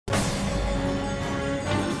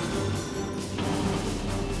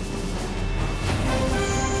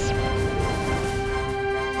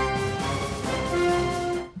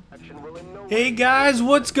Hey guys,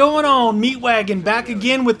 what's going on? Meatwagon back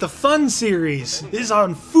again with the fun series. This is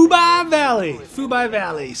on Fubai Valley. Fubai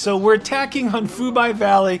Valley. So we're attacking on Fubai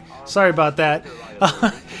Valley. Sorry about that.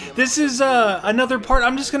 This is another part.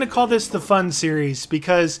 I'm just going to call this the fun series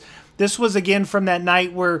because this was again from that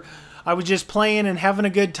night where I was just playing and having a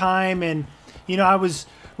good time, and you know, I was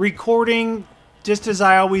recording just as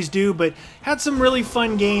I always do, but had some really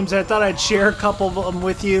fun games. I thought I'd share a couple of them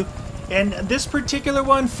with you. And this particular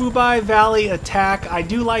one, Fubai Valley Attack, I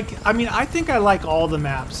do like. I mean, I think I like all the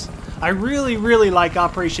maps. I really like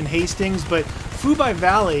Operation Hastings, but Fubai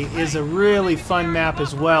Valley is a really fun map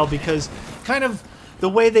as well because kind of the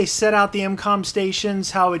way they set out the MCOM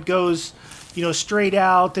stations, how it goes, you know, straight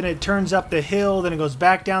out, then it turns up the hill, then it goes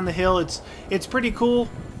back down the hill. It's pretty cool.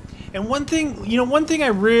 And one thing, you know, one thing I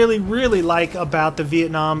really like about the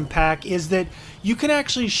Vietnam pack is that you can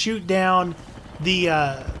actually shoot down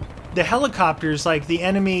the helicopters, like the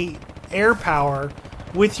enemy air power,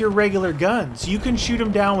 with your regular guns. You can shoot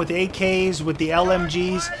them down with AKs, with the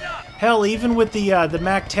LMGs, hell, even with the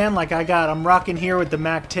MAC-10 like I'm rocking here with the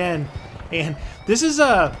MAC-10. And this is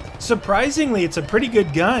surprisingly, it's a pretty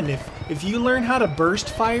good gun. If you learn how to burst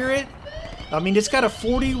fire it, I mean, it's got a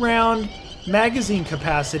 40-round magazine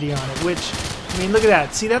capacity on it, which, I mean, look at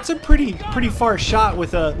that. See, that's a pretty far shot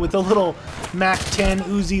with a little MAC-10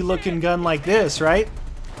 Uzi looking gun like this, right?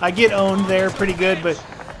 I get owned there pretty good, but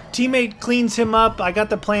teammate cleans him up. I got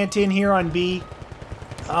the plant in here on B.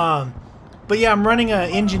 But yeah, I'm running an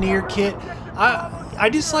engineer kit. I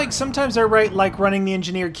just like, sometimes I like running the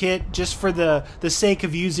engineer kit just for the sake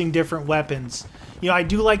of using different weapons. You know, I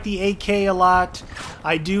do like the AK a lot.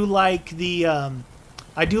 I do like the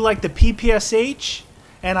PPSH,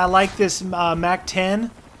 and I like this MAC-10.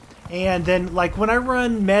 And then, like, when I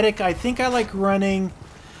run medic, I think I like running.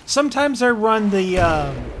 Sometimes I run the.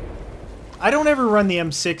 I don't ever run the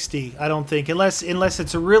M60. I don't think, unless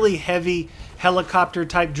it's a really heavy helicopter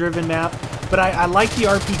type driven map. But I like the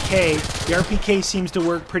RPK. The RPK seems to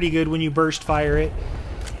work pretty good when you burst fire it.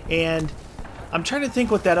 And I'm trying to think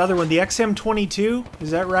what that other one, the XM22, is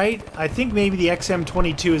that right? I think maybe the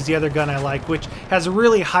XM22 is the other gun I like, which has a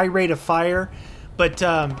really high rate of fire. But,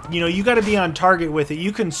 you know, you got to be on target with it.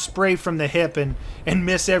 You can spray from the hip and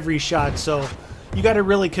miss every shot, so you got to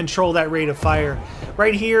really control that rate of fire.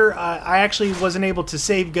 Right here, I actually wasn't able to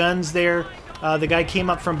save guns there. The guy came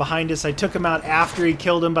up from behind us. I took him out after he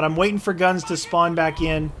killed him, but I'm waiting for guns to spawn back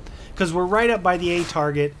in because we're right up by the A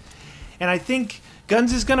target. And I think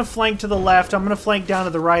Guns is going to flank to the left. I'm going to flank down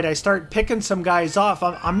to the right. I start picking some guys off.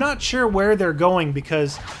 I'm not sure where they're going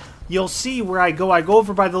because you'll see where I go. I go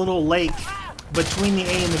over by the little lake between the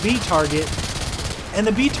A and the B target, and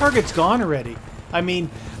the B target's gone already. I mean,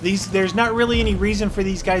 there's not really any reason for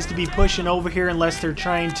these guys to be pushing over here unless they're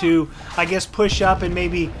trying to, I guess, push up and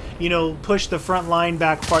maybe, you know, push the front line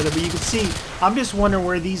back farther. But you can see, I'm just wondering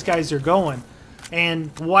where these guys are going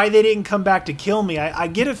and why they didn't come back to kill me. I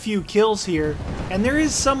get a few kills here, and there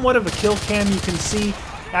is somewhat of a kill cam. You can see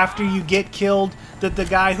after you get killed that the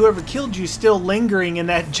guy, whoever killed you, is still lingering in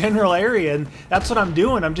that general area, and that's what I'm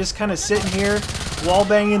doing. I'm just kind of sitting here, wall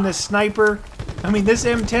banging this sniper. I mean, this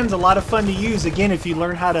M10's a lot of fun to use. Again, if you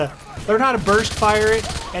learn how to burst fire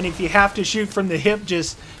it, and if you have to shoot from the hip,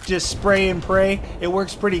 just spray and pray. It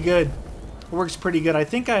works pretty good. It works pretty good. I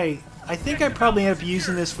think I probably end up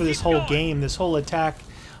using this for this whole game, this whole attack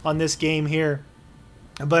on this game here.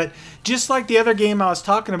 But just like the other game I was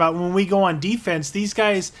talking about, when we go on defense, these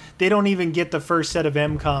guys, they don't even get the first set of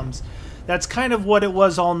MCOMs. That's kind of what it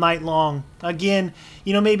was all night long. Again,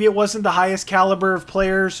 you know, maybe it wasn't the highest caliber of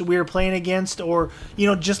players we were playing against, or, you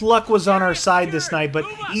know, just luck was on our side this night. But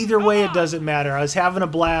either way, it doesn't matter. I was having a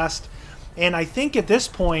blast. And I think at this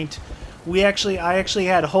point, I actually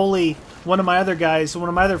had Holy, one of my other guys, one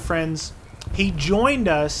of my other friends, he joined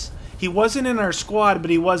us. He wasn't in our squad,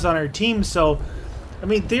 but he was on our team. So, I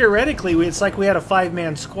mean, theoretically, it's like we had a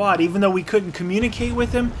 5-man squad. Even though we couldn't communicate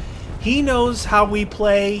with him, he knows how we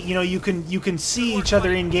play. You know, you can see each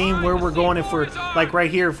other in game where we're going. If we're like right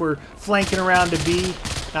here, if we're flanking around to B.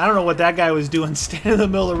 I don't know what that guy was doing, standing in the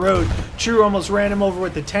middle of the road. True almost ran him over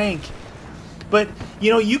with the tank. But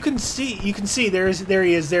you know, you can see there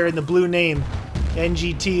he is there in the blue name,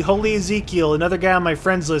 NGT, Holy Ezekiel, another guy on my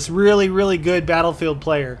friends list. Really good Battlefield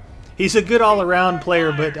player. He's a good all-around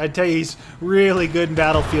player, but I tell you, he's really good in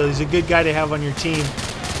Battlefield. He's a good guy to have on your team.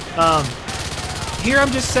 Here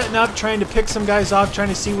I'm just setting up, trying to pick some guys off, trying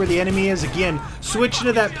to see where the enemy is. Again, switching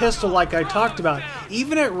to that pistol like I talked about.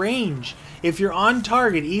 Even at range, if you're on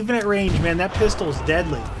target, even at range, man, that pistol is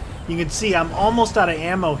deadly. You can see I'm almost out of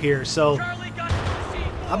ammo here, so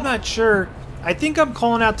I'm not sure. I think I'm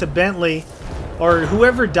calling out to Bentley. or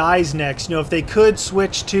whoever dies next, you know, if they could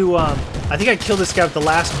switch to, I think I killed this guy with the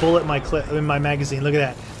last bullet in my magazine. Look at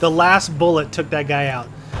that. The last bullet took that guy out.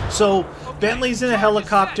 So Bentley's in a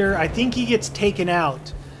helicopter. I think he gets taken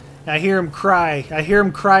out. I hear him cry. I hear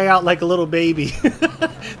him cry out like a little baby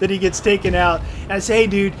that he gets taken out. And I say, hey,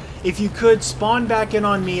 dude, if you could spawn back in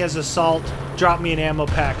on me as assault, drop me an ammo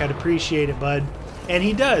pack. I'd appreciate it, bud. And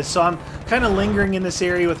he does. So I'm kind of lingering in this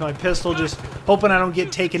area with my pistol, just hoping I don't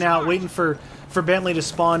get taken out, waiting for Bentley to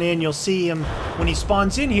spawn in. You'll see him when he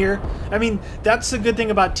spawns in here. I mean, that's the good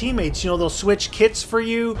thing about teammates. You know, they'll switch kits for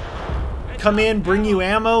you, come in, bring you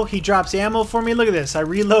ammo. He drops ammo for me. Look at this. I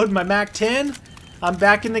reload my MAC-10. I'm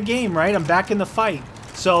back in the game, right? I'm back in the fight.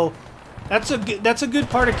 So that's a good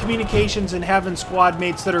part of communications and having squad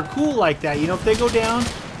mates that are cool like that. You know, if they go down,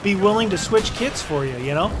 be willing to switch kits for you,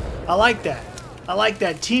 you know? I like that. I like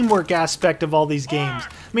that teamwork aspect of all these games.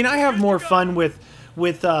 I mean, I have more fun with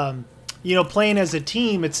you know, playing as a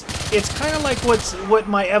team. It's kind of like what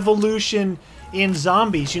my evolution in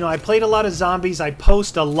zombies. You know, I played a lot of zombies. I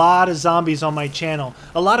post a lot of zombies on my channel.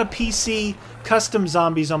 A lot of PC custom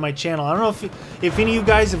zombies on my channel. I don't know if any of you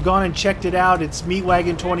guys have gone and checked it out. It's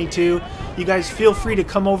Meatwagon22. You guys feel free to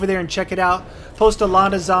come over there and check it out. Post a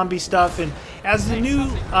lot of zombie stuff. And as the new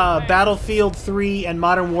Battlefield 3 and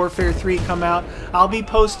Modern Warfare 3 come out, I'll be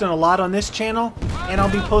posting a lot on this channel, and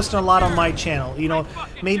I'll be posting a lot on my channel. You know,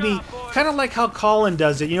 maybe kind of like how Colin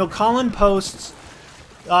does it. You know, Colin posts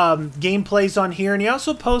gameplays on here, and he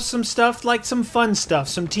also posts some stuff, like some fun stuff,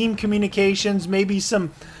 some team communications, maybe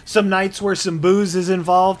some nights where some booze is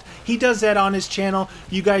involved. He does that on his channel.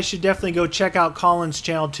 You guys should definitely go check out Colin's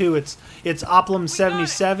channel too. It's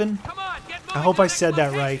Oplum77. I hope I said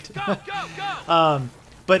that right.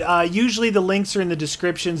 But usually the links are in the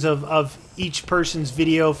descriptions of each person's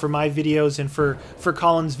video, for my videos and for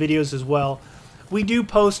Colin's videos as well. We do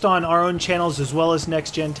post on our own channels as well as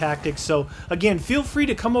NextGenTactics. So again, feel free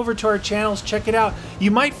to come over to our channels, check it out.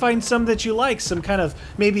 You might find some that you like, some kind of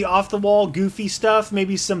maybe off the wall goofy stuff,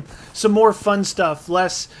 maybe some more fun stuff,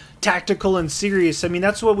 less tactical and serious. I mean,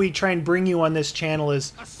 that's what we try and bring you on this channel,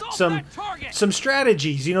 is some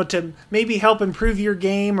strategies, you know, to maybe help improve your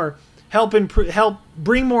game, or help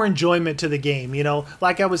bring more enjoyment to the game. You know,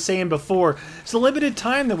 like I was saying before, it's a limited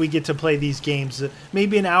time that we get to play these games.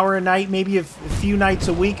 Maybe an hour a night, maybe a few nights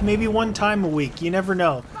a week, maybe one time a week. You never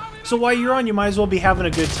know. So while you're on, you might as well be having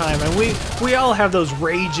a good time. And we all have those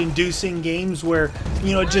rage-inducing games where,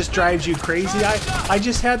 you know, it just drives you crazy. I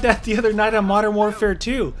just had that the other night on Modern Warfare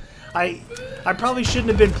 2. I probably shouldn't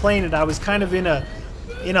have been playing it. I was kind of in a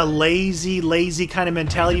lazy kind of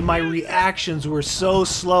mentality. My reactions were so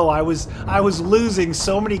slow. I was losing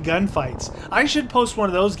so many gunfights. I should post one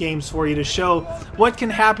of those games for you to show what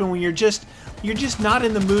can happen when you're just not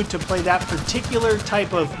in the mood to play that particular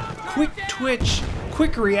type of quick twitch,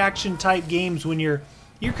 quick reaction type games. When you're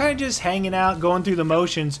kind of just hanging out, going through the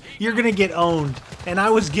motions, you're gonna get owned. And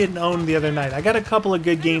I was getting owned the other night. I got a couple of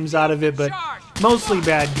good games out of it, but mostly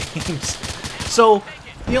bad games. So,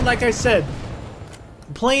 you know, like I said,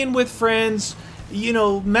 playing with friends, you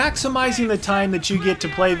know, maximizing the time that you get to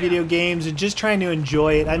play video games and just trying to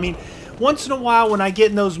enjoy it. I mean, once in a while when I get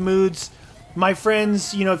in those moods, my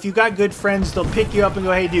friends, you know, if you got good friends, they'll pick you up and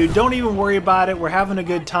go, hey dude, don't even worry about it, we're having a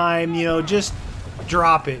good time, you know, just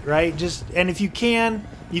drop it, right? And if you can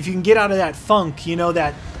get out of that funk, you know,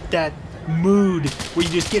 that mood where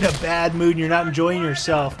you just get a bad mood and you're not enjoying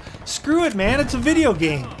yourself, screw it, man, it's a video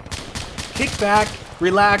game. Kick back,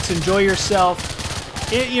 relax, enjoy yourself.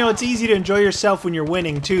 You know, it's easy to enjoy yourself when you're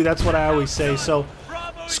winning too. That's what I always say. So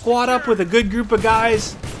squad up with a good group of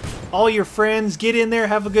guys, all your friends, get in there,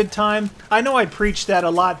 have a good time. I know I preach that a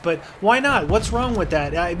lot, but why not? What's wrong with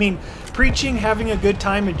that? I mean, preaching, having a good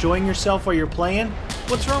time, enjoying yourself while you're playing,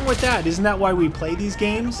 what's wrong with that? Isn't that why we play these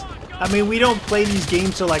games? I mean, we don't play these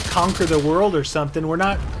games to like conquer the world or something. We're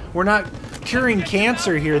not curing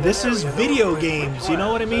cancer here. This is video games, you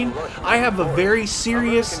know what I mean? I have a very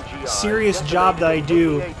serious job that I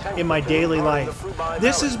do in my daily life.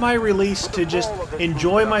 This is my release to just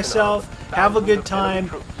enjoy myself, have a good time,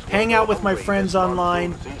 hang out with my friends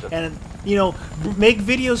online, and, you know, make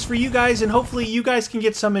videos for you guys, and hopefully you guys can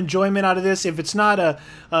get some enjoyment out of this. If it's not a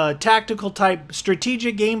tactical type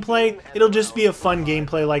strategic gameplay, it'll just be a fun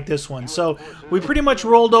gameplay like this one. So we pretty much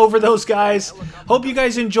rolled over those guys. Hope you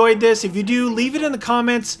guys enjoyed this. If you do, leave it in the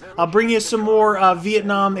comments. I'll bring you some more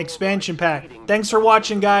Vietnam expansion pack. Thanks for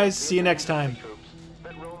watching, guys. See you next time.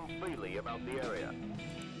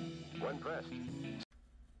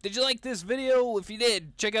 Did you like this video? If you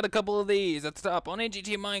did, check out a couple of these at the top on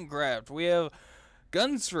NGT Minecraft. We have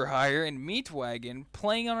Guns for Hire, and Meatwagon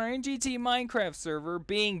playing on our NGT Minecraft server,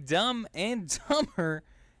 being dumb and dumber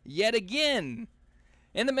yet again.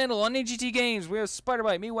 In the middle, on NGT Games, we have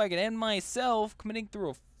Spider-Bite, Meatwagon, and myself committing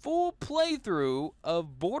through a full playthrough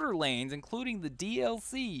of Borderlands, including the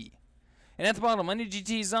DLC. And at the bottom, on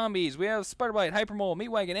NGT Zombies, we have Spider-Bite, Hypermole,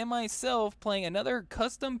 Meatwagon, and myself playing another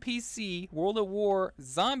custom PC World at War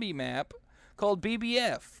zombie map called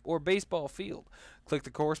BBF, or Baseball Field. Click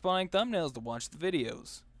the corresponding thumbnails to watch the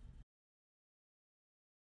videos.